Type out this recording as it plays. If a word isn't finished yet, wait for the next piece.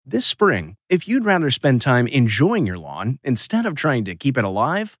This spring, if you'd rather spend time enjoying your lawn instead of trying to keep it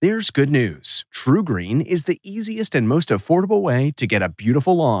alive, there's good news. TruGreen is the easiest and most affordable way to get a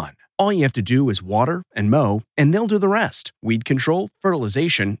beautiful lawn. All you have to do is water and mow, and they'll do the rest. Weed control,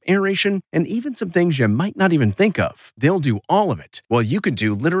 fertilization, aeration, and even some things you might not even think of. They'll do all of it, while you can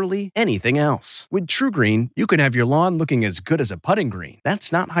do literally anything else. With TruGreen, you can have your lawn looking as good as a putting green.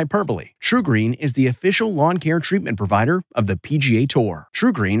 That's not hyperbole. TruGreen is the official lawn care treatment provider of the PGA Tour.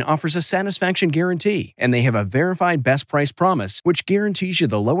 TruGreen offers a satisfaction guarantee, and they have a verified best price promise, which guarantees you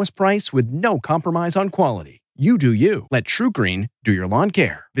the lowest price with no compromise on quality. You do you. Let TruGreen do your lawn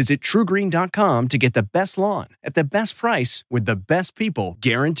care. Visit TruGreen.com to get the best lawn at the best price with the best people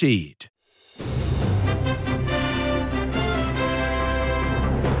guaranteed.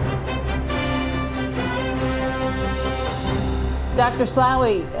 Dr.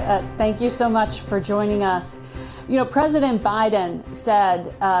 Slaoui, thank you so much for joining us. You know, President Biden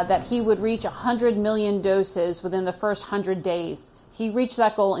said that he would reach 100 million doses within the first 100 days. He reached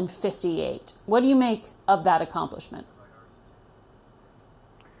that goal in 58. What do you make of that accomplishment?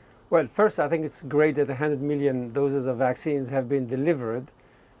 Well, first, I think it's great that 100 million doses of vaccines have been delivered.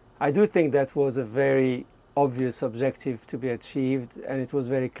 I do think that was a very obvious objective to be achieved, and it was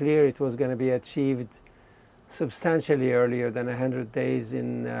very clear it was going to be achieved substantially earlier than 100 days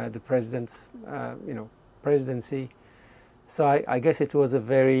in the president's, presidency. So I guess it was a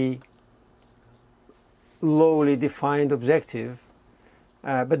very lowly defined objective.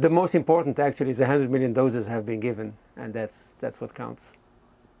 But the most important actually is 100 million doses have been given, and that's what counts.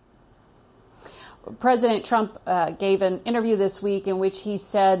 President Trump gave an interview this week in which he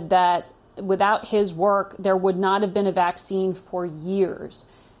said that without his work, there would not have been a vaccine for years.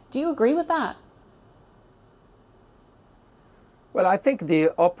 Do you agree with that? Well, I think the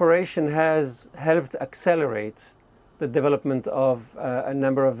operation has helped accelerate the development of a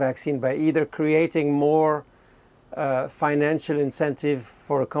number of vaccines by either creating more financial incentive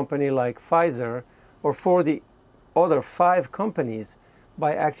for a company like Pfizer or for the other 5 companies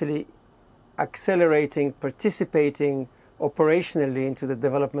by actually accelerating, participating operationally into the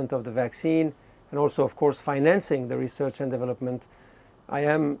development of the vaccine, and also, of course, financing the research and development. I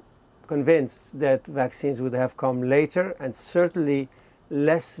am convinced that vaccines would have come later, and certainly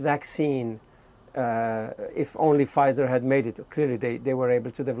less vaccine if only Pfizer had made it. Clearly, they were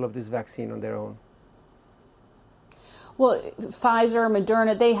able to develop this vaccine on their own. Well, Pfizer,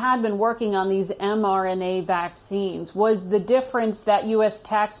 Moderna, they had been working on these mRNA vaccines. Was the difference that U.S.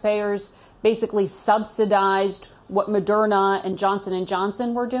 taxpayers basically subsidized what Moderna and Johnson &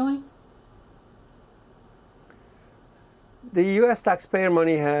 Johnson were doing? The U.S. taxpayer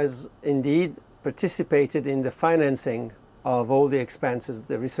money has indeed participated in the financing of all the expenses,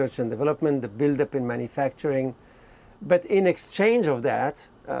 the research and development, the buildup in manufacturing. But in exchange of that,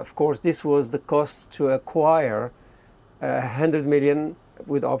 of course, this was the cost to acquire 100 million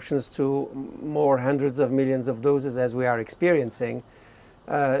with options to more hundreds of millions of doses as we are experiencing.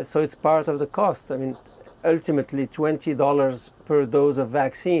 So it's part of the cost. I mean, ultimately $20 per dose of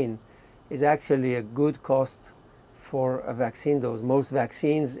vaccine is actually a good cost for a vaccine dose. Most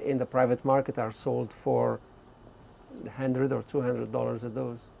vaccines in the private market are sold for $100 or $200 a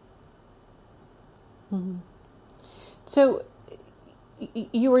dose. Mm-hmm. So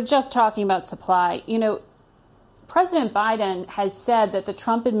you were just talking about supply. You know, President Biden has said that the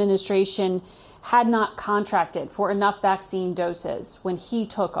Trump administration had not contracted for enough vaccine doses when he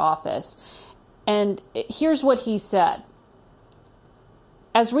took office. And here's what he said.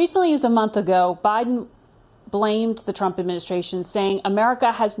 As recently as a month ago, Biden blamed the Trump administration, saying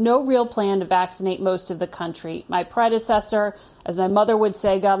America has no real plan to vaccinate most of the country. My predecessor, as my mother would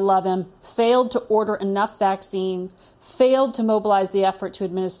say, God love him, failed to order enough vaccines, failed to mobilize the effort to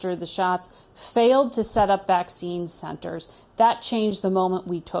administer the shots, failed to set up vaccine centers. That changed the moment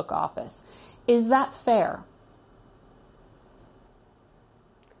we took office. Is that fair?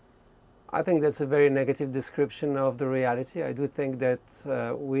 I think that's a very negative description of the reality. I do think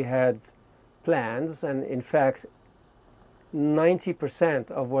that we had plans, and in fact 90%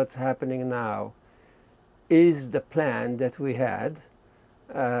 of what's happening now is the plan that we had.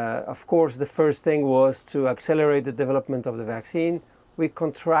 Of course, the first thing was to accelerate the development of the vaccine. We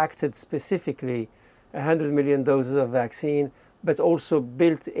contracted specifically 100 million doses of vaccine, but also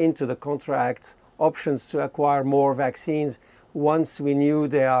built into the contracts options to acquire more vaccines once we knew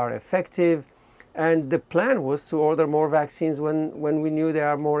they are effective. And the plan was to order more vaccines when we knew they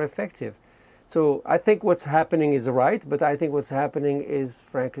are more effective. So I think what's happening is right, but I think what's happening is,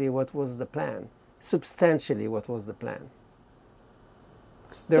 frankly, what was the plan, substantially what was the plan.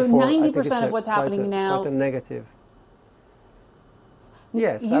 Therefore, so 90% of what's happening now... Quite a negative.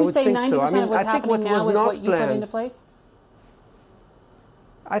 Yes, you I would say think 90% so. of what's happening now is what you put into place?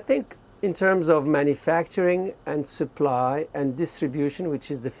 I think in terms of manufacturing and supply and distribution, which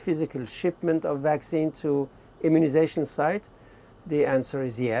is the physical shipment of vaccine to immunization site, the answer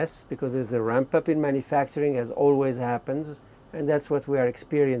is yes, because there's a ramp up in manufacturing, as always happens, and that's what we are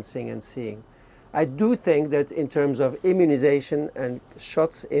experiencing and seeing. I do think that in terms of immunization and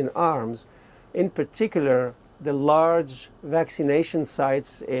shots in arms, in particular, the large vaccination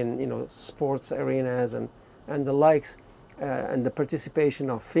sites in sports arenas and the likes, and the participation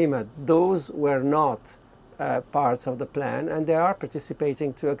of FEMA, those were not parts of the plan, and they are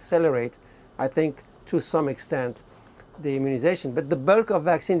participating to accelerate, I think, to some extent, the immunization. But the bulk of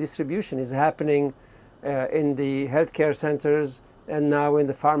vaccine distribution is happening in the healthcare centers and now in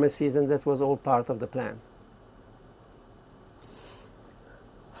the pharmacies, and that was all part of the plan.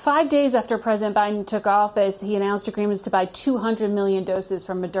 5 days after President Biden took office, he announced agreements to buy 200 million doses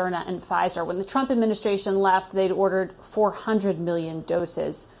from Moderna and Pfizer. When the Trump administration left, they'd ordered 400 million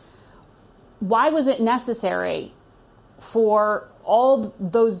doses. Why was it necessary for all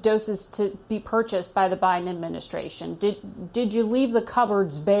those doses to be purchased by the Biden administration? Did you leave the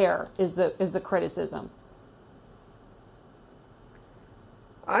cupboards bare, is the criticism?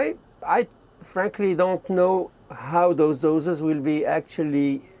 I frankly don't know how those doses will be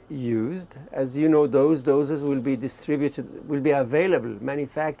actually used. As you know, those doses will be distributed, will be available,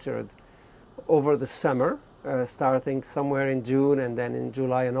 manufactured over the summer, starting somewhere in June and then in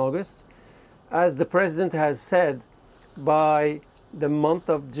July and August. As the president has said, by the month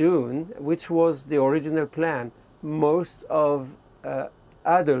of June, which was the original plan, most of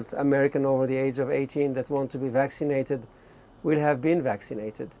adult Americans over the age of 18 that want to be vaccinated will have been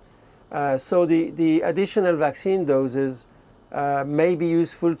vaccinated. So the additional vaccine doses may be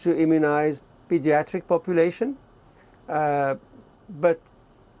useful to immunize pediatric population. But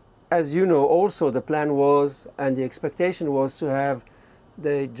as you know, also the plan was, and the expectation was, to have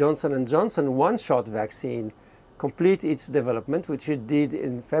the Johnson & Johnson one-shot vaccine complete its development, which it did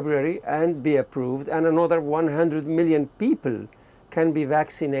in February, and be approved, and another 100 million people can be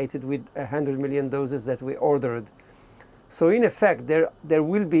vaccinated with 100 million doses that we ordered. So in effect, there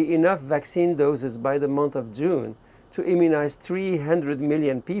will be enough vaccine doses by the month of June to immunize 300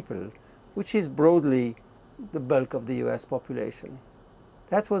 million people, which is broadly the bulk of the US population.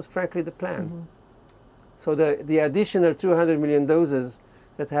 That was frankly the plan. Mm-hmm. So the additional 200 million doses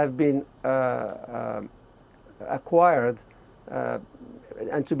that have been acquired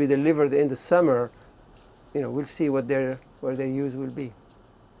and to be delivered in the summer, we'll see what their use will be.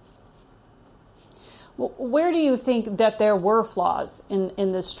 Well, where do you think that there were flaws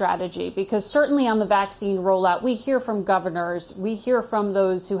in this strategy? Because certainly on the vaccine rollout, we hear from governors, we hear from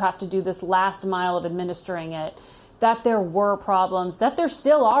those who have to do this last mile of administering it, that there were problems, that there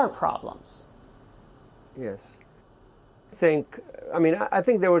still are problems. Yes. I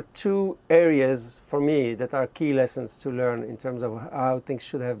think there were two areas for me that are key lessons to learn in terms of how things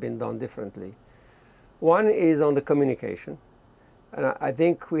should have been done differently. One is on the communication. And I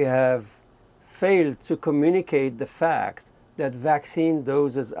think we have failed to communicate the fact that vaccine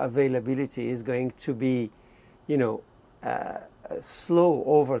doses availability is going to be, slow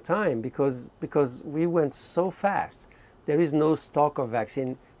over time because we went so fast. There is no stock of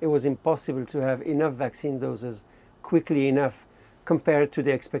vaccine. It was impossible to have enough vaccine doses quickly enough compared to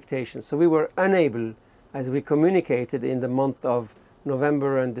the expectations. So we were unable, as we communicated in the month of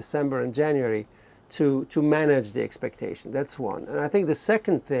November and December and January, to manage the expectation. That's one. And I think the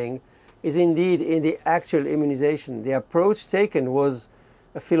second thing is indeed in the actual immunization. The approach taken was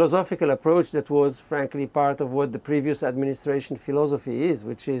a philosophical approach that was frankly part of what the previous administration philosophy is,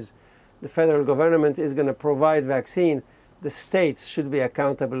 which is the federal government is going to provide vaccine. The states should be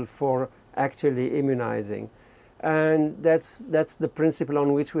accountable for actually immunizing. And that's the principle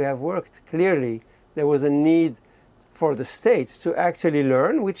on which we have worked. Clearly, there was a need for the states to actually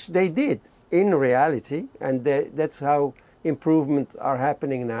learn, which they did in reality, and that's how improvements are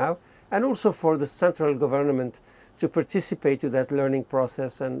happening now, and also for the central government to participate in that learning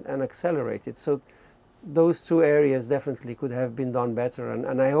process and accelerate it. So those two areas definitely could have been done better,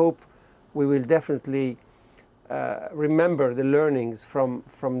 and I hope we will definitely remember the learnings from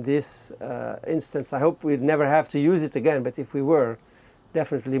this instance. I hope we'd never have to use it again, but if we were,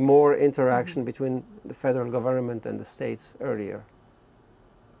 definitely more interaction between the federal government and the states earlier.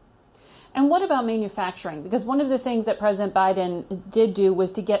 And what about manufacturing? Because one of the things that President Biden did do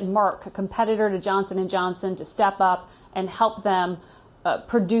was to get Merck, a competitor to Johnson & Johnson, to step up and help them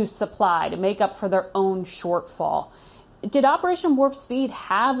produce supply to make up for their own shortfall. Did Operation Warp Speed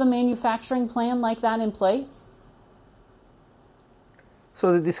have a manufacturing plan like that in place?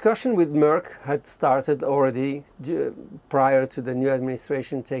 So the discussion with Merck had started already prior to the new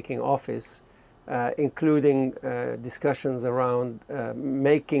administration taking office, including discussions around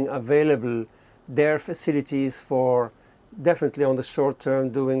making available their facilities for definitely on the short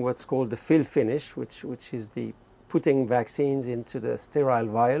term doing what's called the fill finish, which is the putting vaccines into the sterile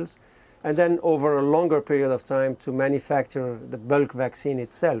vials, and then over a longer period of time to manufacture the bulk vaccine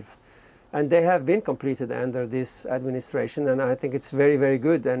itself. And they have been completed under this administration, and I think it's very, very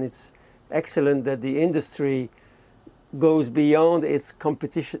good, and it's excellent that the industry goes beyond its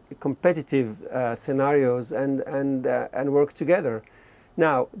competitive scenarios and work together.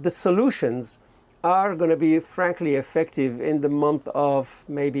 Now, the solutions are going to be frankly effective in the month of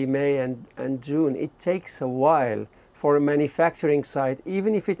maybe May and June. It takes a while for a manufacturing site,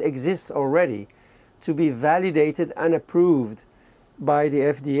 even if it exists already, to be validated and approved by the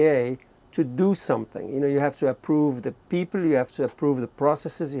FDA to do something. You know, you have to approve the people, you have to approve the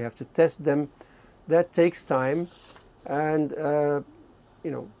processes, you have to test them. That takes time, and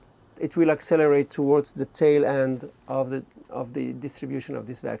you know, it will accelerate towards the tail end of the distribution of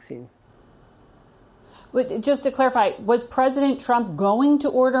this vaccine. But just to clarify, was President Trump going to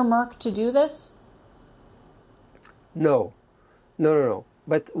order Merck to do this? No.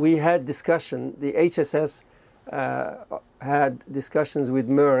 But we had discussion. The HSS had discussions with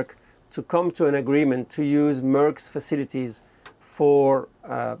Merck to come to an agreement to use Merck's facilities for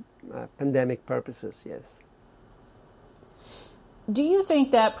pandemic purposes, yes. Do you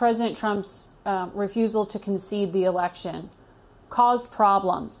think that President Trump's refusal to concede the election caused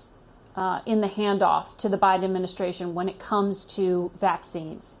problems in the handoff to the Biden administration when it comes to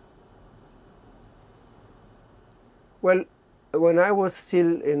vaccines? Well, when I was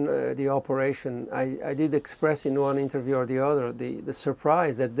still in the operation, I did express in one interview or the other the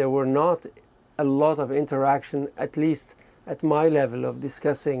surprise that there were not a lot of interaction, at least at my level, of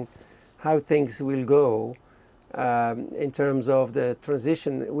discussing how things will go in terms of the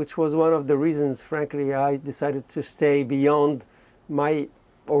transition, which was one of the reasons, frankly, I decided to stay beyond my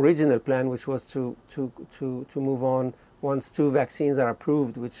original plan, which was to move on once 2 vaccines are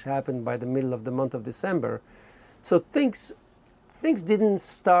approved, which happened by the middle of the month of December. So things didn't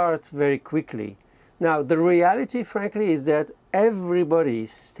start very quickly. Now, the reality, frankly, is that everybody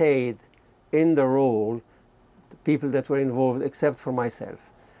stayed in the role, the people that were involved, except for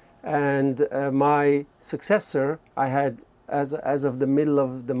myself. And my successor, I had, as of the middle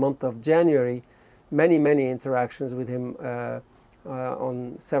of the month of January, many interactions with him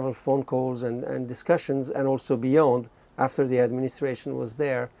on several phone calls and discussions, and also beyond, after the administration was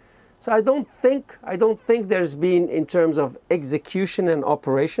there. So I don't think there's been, in terms of execution and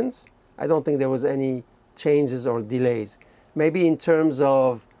operations, I don't think there was any changes or delays. Maybe in terms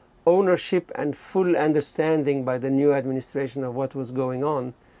of ownership and full understanding by the new administration of what was going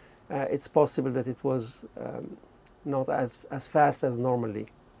on, it's possible that it was not as fast as normally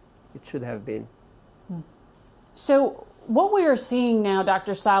it should have been. So what we are seeing now,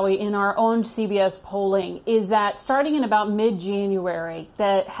 Dr. Slaoui, in our own CBS polling is that starting in about mid-January,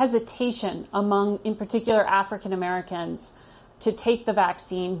 the hesitation among, in particular, African Americans to take the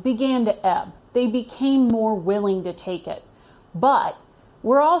vaccine began to ebb. They became more willing to take it. But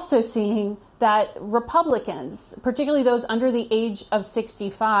we're also seeing that Republicans, particularly those under the age of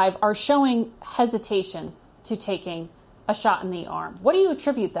 65, are showing hesitation to taking a shot in the arm. What do you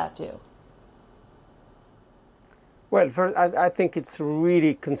attribute that to? Well, first, I think it's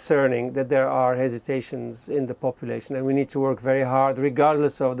really concerning that there are hesitations in the population, and we need to work very hard,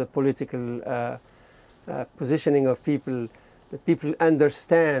 regardless of the political positioning of people, that people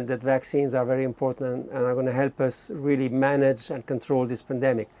understand that vaccines are very important and are going to help us really manage and control this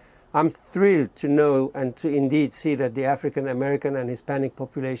pandemic. I'm thrilled to know and to indeed see that the African American and Hispanic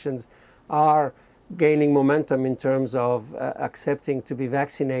populations are gaining momentum in terms of accepting to be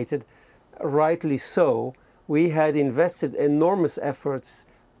vaccinated, rightly so. We had invested enormous efforts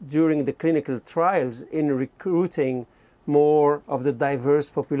during the clinical trials in recruiting more of the diverse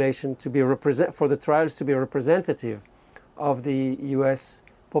population to be for the trials to be representative of the U.S.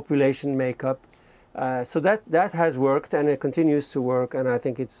 population makeup. So that has worked, and it continues to work, and I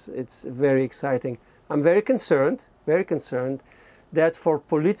think it's very exciting. I'm very concerned that for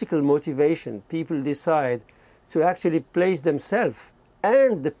political motivation, people decide to actually place themselves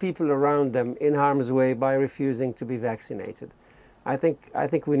and the people around them in harm's way by refusing to be vaccinated. I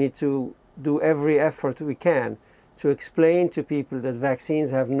think we need to do every effort we can to explain to people that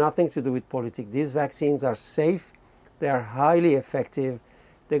vaccines have nothing to do with politics. These vaccines are safe, they are highly effective,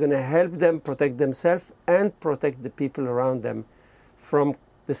 they're going to help them protect themselves and protect the people around them from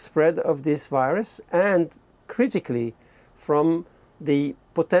the spread of this virus, and critically from the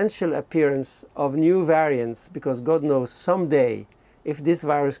potential appearance of new variants, because God knows someday, if this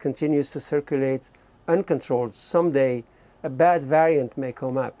virus continues to circulate uncontrolled, someday a bad variant may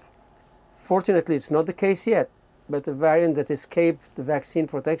come up. Fortunately, it's not the case yet, but a variant that escaped the vaccine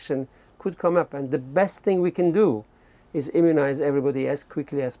protection could come up. And the best thing we can do is immunize everybody as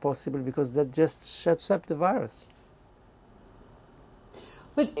quickly as possible, because that just shuts up the virus.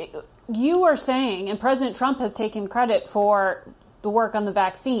 But you are saying, and President Trump has taken credit for the work on the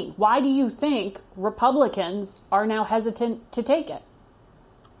vaccine. Why do you think Republicans are now hesitant to take it?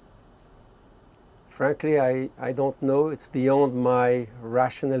 Frankly, I don't know. It's beyond my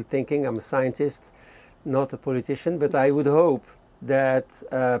rational thinking. I'm a scientist, not a politician, but I would hope that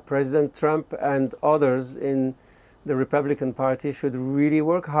President Trump and others in the Republican Party should really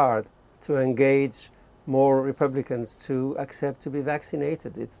work hard to engage more Republicans to accept to be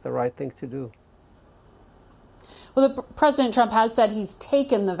vaccinated. It's the right thing to do. Well, President Trump has said he's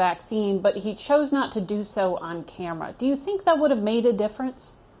taken the vaccine, but he chose not to do so on camera. Do you think that would have made a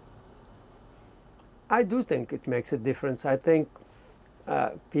difference? I do think it makes a difference. I think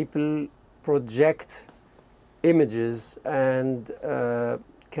people project images and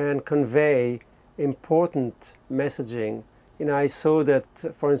can convey important messaging. You know, I saw that,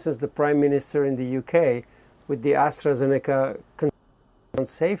 for instance, the Prime Minister in the UK with the AstraZeneca on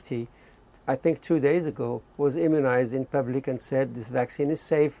safety, I think 2 days ago, was immunized in public and said this vaccine is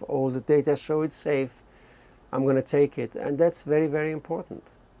safe, all the data show it's safe, I'm going to take it. And that's very, very important.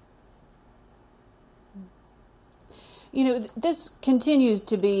 You know, this continues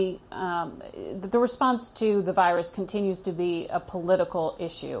to be, the response to the virus continues to be a political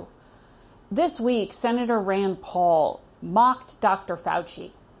issue. This week, Senator Rand Paul mocked Dr.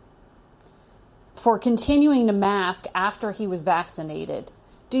 Fauci for continuing to mask after he was vaccinated.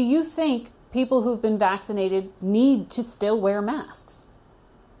 Do you think people who've been vaccinated need to still wear masks?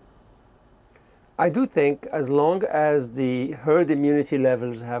 I do think, as long as the herd immunity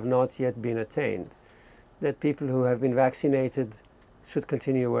levels have not yet been attained, that people who have been vaccinated should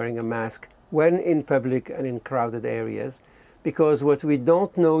continue wearing a mask when in public and in crowded areas, because what we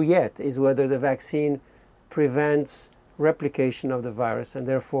don't know yet is whether the vaccine prevents replication of the virus, and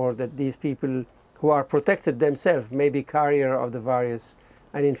therefore that these people who are protected themselves may be carrier of the virus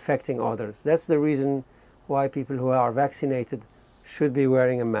and infecting others. That's the reason why people who are vaccinated should be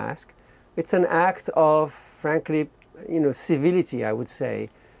wearing a mask. It's an act of, frankly, civility, I would say,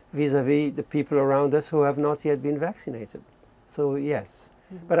 vis-a-vis the people around us who have not yet been vaccinated. So yes,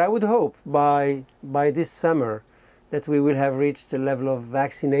 but I would hope by this summer that we will have reached a level of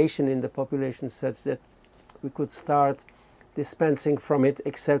vaccination in the population such that we could start dispensing from it,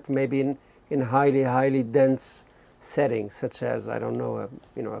 except maybe in highly dense settings, such as, I don't know,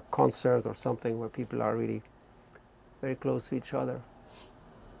 a concert or something where people are really very close to each other.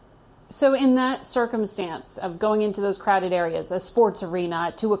 So in that circumstance of going into those crowded areas, a sports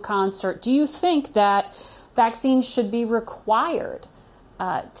arena, to a concert, do you think that vaccines should be required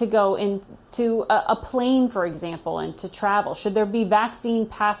to go into a plane, for example, and to travel? Should there be vaccine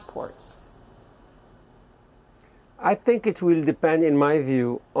passports? I think it will depend, in my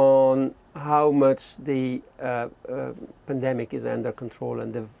view, on how much the pandemic is under control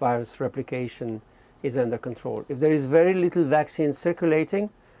and the virus replication is under control. If there is very little vaccine circulating,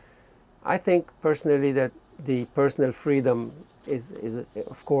 I think personally that the personal freedom is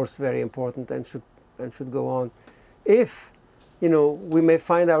of course very important and should go on. If we may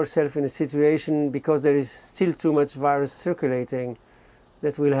find ourselves in a situation, because there is still too much virus circulating,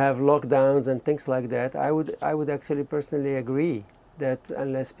 that we'll have lockdowns and things like that, I would actually personally agree that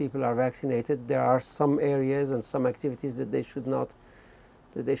unless people are vaccinated, there are some areas and some activities that they should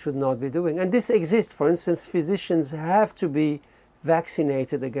not be doing. And this exists. For instance, physicians have to be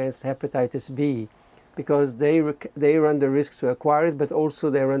vaccinated against hepatitis B because they run the risk to acquire it, but also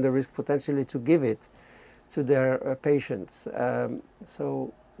they run the risk potentially to give it to their patients.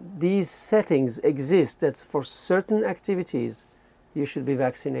 So these settings exist that for certain activities you should be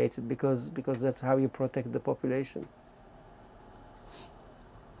vaccinated because that's how you protect the population.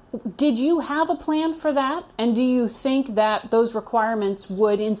 Did you have a plan for that? And do you think that those requirements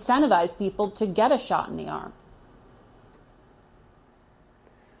would incentivize people to get a shot in the arm?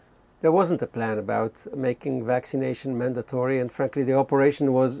 There wasn't a plan about making vaccination mandatory, and frankly the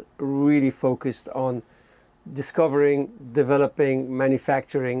operation was really focused on discovering, developing,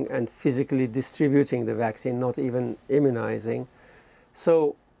 manufacturing and physically distributing the vaccine, not even immunizing.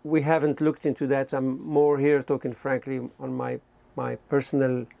 So we haven't looked into that. I'm more here talking frankly on my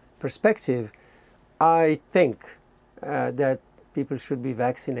personal perspective. I think that people should be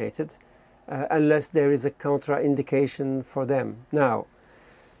vaccinated. unless there is a contraindication for them. Now,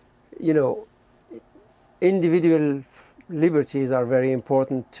 you know, individual liberties are very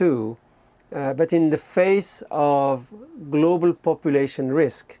important too, but in the face of global population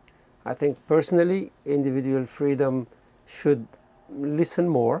risk, I think personally individual freedom should listen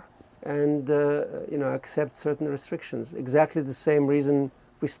more and accept certain restrictions. Exactly the same reason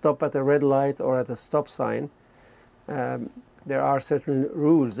we stop at a red light or at a stop sign. There are certain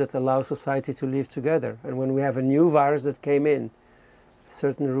rules that allow society to live together, and when we have a new virus that came in,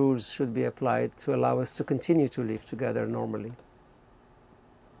 certain rules should be applied to allow us to continue to live together normally.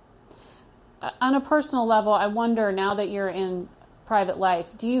 On a personal level, I wonder, now that you're in private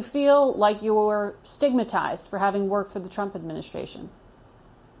life, do you feel like you're stigmatized for having worked for the Trump administration?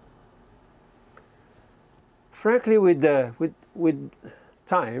 Frankly, with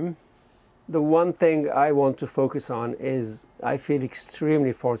time, the one thing I want to focus on is I feel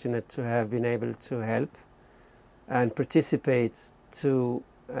extremely fortunate to have been able to help and participate to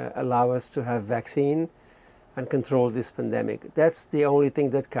allow us to have vaccine and control this pandemic. That's the only thing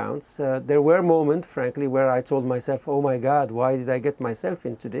that counts. There were moments, frankly, where I told myself, oh my God, why did I get myself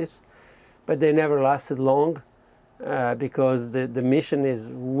into this? But they never lasted long because the mission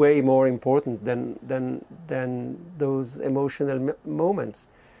is way more important than those emotional moments.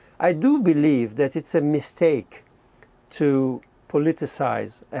 I do believe that it's a mistake to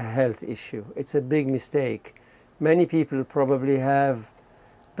politicize a health issue. It's a big mistake. Many people probably have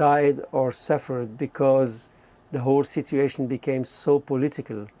died or suffered because the whole situation became so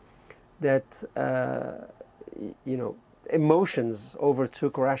political that emotions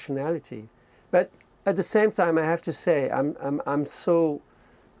overtook rationality. But at the same time, I have to say I'm so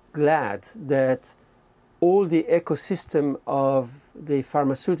glad that all the ecosystem of the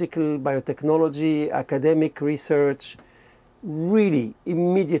pharmaceutical, biotechnology, academic research really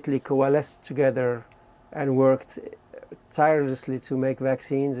immediately coalesced together and worked tirelessly to make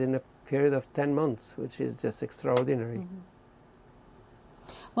vaccines in a period of 10 months, which is just extraordinary. Mm-hmm.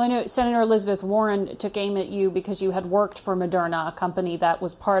 Well, I know Senator Elizabeth Warren took aim at you because you had worked for Moderna, a company that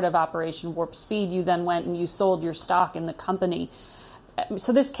was part of Operation Warp Speed. You then went and you sold your stock in the company.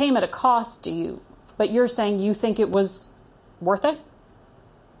 So this came at a cost to you, but you're saying you think it was worth it?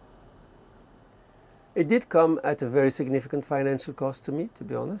 It did come at a very significant financial cost to me, to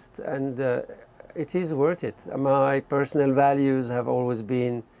be honest, and it is worth it. My personal values have always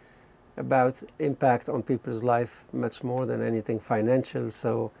been about impact on people's life much more than anything financial,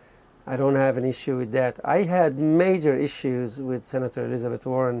 so I don't have an issue with that. I had major issues with Senator Elizabeth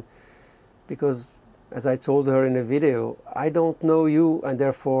Warren because, as I told her in a video, I don't know you and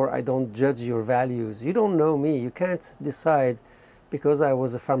therefore I don't judge your values. You don't know me. You can't decide because I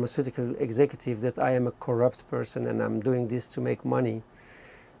was a pharmaceutical executive that I am a corrupt person and I'm doing this to make money.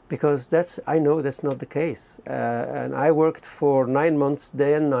 Because I know that's not the case. And I worked for 9 months,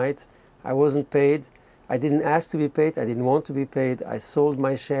 day and night. I wasn't paid. I didn't ask to be paid. I didn't want to be paid. I sold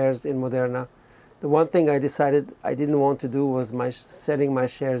my shares in Moderna. The one thing I decided I didn't want to do was selling my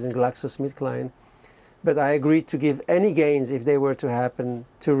shares in GlaxoSmithKline. But I agreed to give any gains, if they were to happen,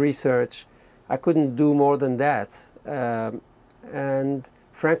 to research. I couldn't do more than that. And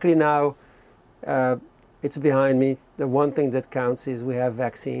frankly now, it's behind me. The one thing that counts is we have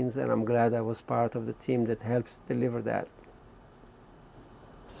vaccines, and I'm glad I was part of the team that helps deliver that.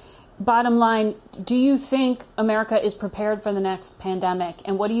 Bottom line, do you think America is prepared for the next pandemic?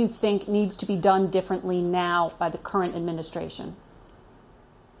 And what do you think needs to be done differently now by the current administration?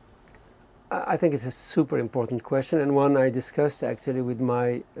 I think it's a super important question, and one I discussed actually with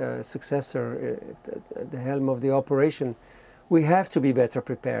my successor at the helm of the operation. We have to be better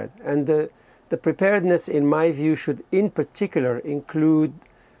prepared. And the preparedness, in my view, should in particular include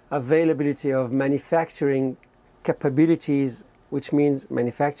availability of manufacturing capabilities, which means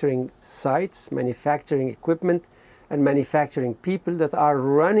manufacturing sites, manufacturing equipment, and manufacturing people that are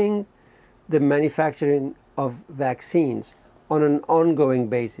running the manufacturing of vaccines on an ongoing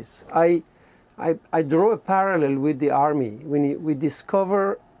basis. I draw a parallel with the Army. When we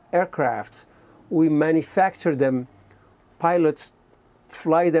discover aircrafts, we manufacture them, pilots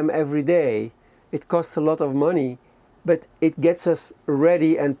fly them every day. It costs a lot of money, but it gets us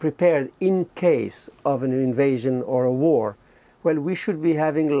ready and prepared in case of an invasion or a war. Well, we should be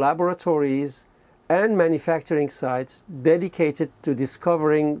having laboratories and manufacturing sites dedicated to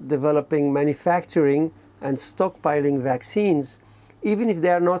discovering, developing, manufacturing, and stockpiling vaccines, even if they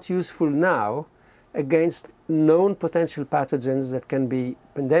are not useful now, against known potential pathogens that can be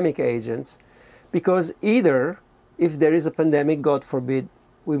pandemic agents, because either, if there is a pandemic, God forbid,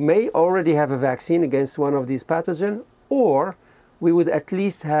 we may already have a vaccine against one of these pathogens, or we would at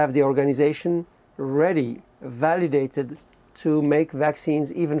least have the organization ready, validated to make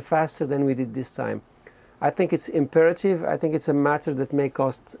vaccines even faster than we did this time. I think it's imperative. I think it's a matter that may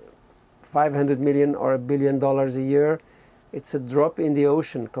cost $500 million or $1 billion a year. It's a drop in the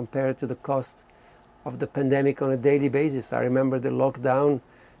ocean compared to the cost of the pandemic on a daily basis. I remember the lockdown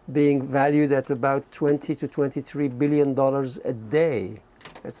being valued at about $20 to $23 billion a day.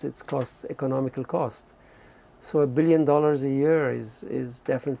 That's its cost, economical cost. So $1 billion a year is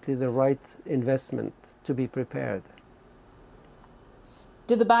definitely the right investment to be prepared.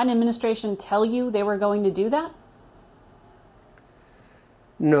 Did the Biden administration tell you they were going to do that?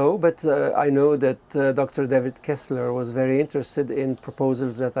 No, but I know that Dr. David Kessler was very interested in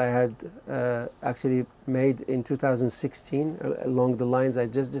proposals that I had actually made in 2016 along the lines I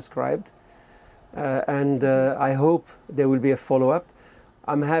just described. And I hope there will be a follow-up.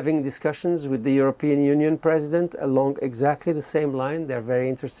 I'm having discussions with the European Union president along exactly the same line. They're very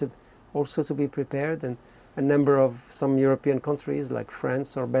interested also to be prepared. And a number of some European countries like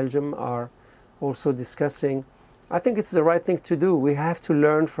France or Belgium are also discussing. I think it's the right thing to do. We have to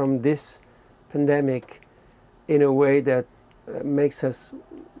learn from this pandemic in a way that makes us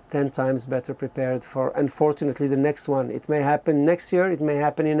 10 times better prepared for, unfortunately, the next one. It may happen next year, it may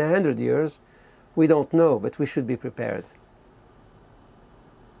happen in 100 years. We don't know, but we should be prepared.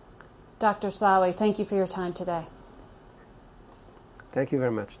 Dr. Slaoui, thank you for your time today. Thank you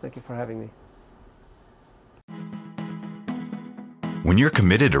very much. Thank you for having me. When you're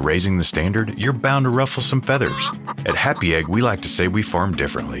committed to raising the standard, you're bound to ruffle some feathers. At Happy Egg, we like to say we farm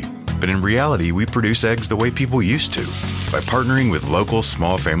differently. But in reality, we produce eggs the way people used to, by partnering with local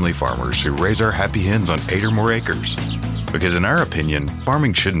small family farmers who raise our happy hens on 8 or more acres. Because in our opinion,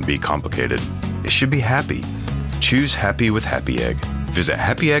 farming shouldn't be complicated. It should be happy. Choose happy with Happy Egg. Visit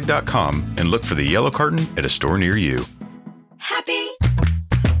happyegg.com and look for the yellow carton at a store near you. Happy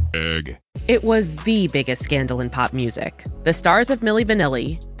Egg. It was the biggest scandal in pop music. The stars of Milli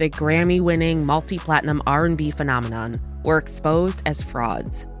Vanilli, the Grammy-winning multi-platinum R&B phenomenon, were exposed as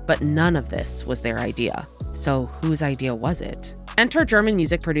frauds. But none of this was their idea. So whose idea was it? Enter German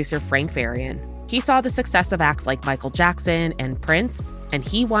music producer Frank Farian. He saw the success of acts like Michael Jackson and Prince, and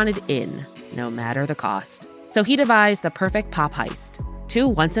he wanted in, no matter the cost. So he devised the perfect pop heist. 2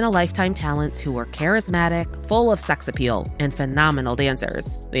 once-in-a-lifetime talents who were charismatic, full of sex appeal, and phenomenal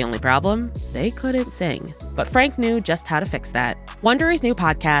dancers. The only problem? They couldn't sing. But Frank knew just how to fix that. Wondery's new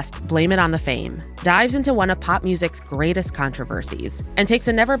podcast, Blame It on the Fame, dives into one of pop music's greatest controversies and takes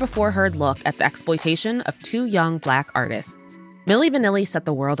a never-before-heard look at the exploitation of 2 young Black artists. Milli Vanilli set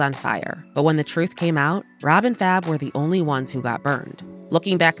the world on fire, but when the truth came out, Rob and Fab were the only ones who got burned.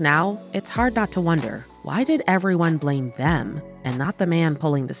 Looking back now, it's hard not to wonder, why did everyone blame them and not the man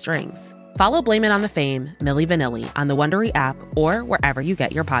pulling the strings? Follow Blame It on the Fame, Milli Vanilli, on the Wondery app or wherever you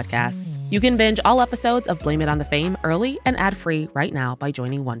get your podcasts. You can binge all episodes of Blame It on the Fame early and ad-free right now by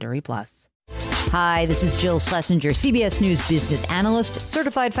joining Wondery Plus. Hi, this is Jill Schlesinger, CBS News business analyst,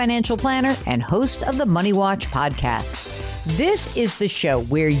 certified financial planner, and host of the Money Watch podcast. This is the show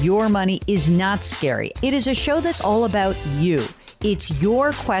where your money is not scary. It is a show that's all about you. It's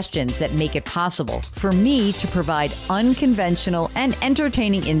your questions that make it possible for me to provide unconventional and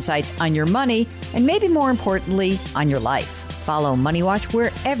entertaining insights on your money, and maybe more importantly, on your life. Follow Money Watch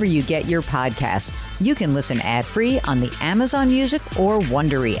wherever you get your podcasts. You can listen ad-free on the Amazon Music or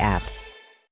Wondery app.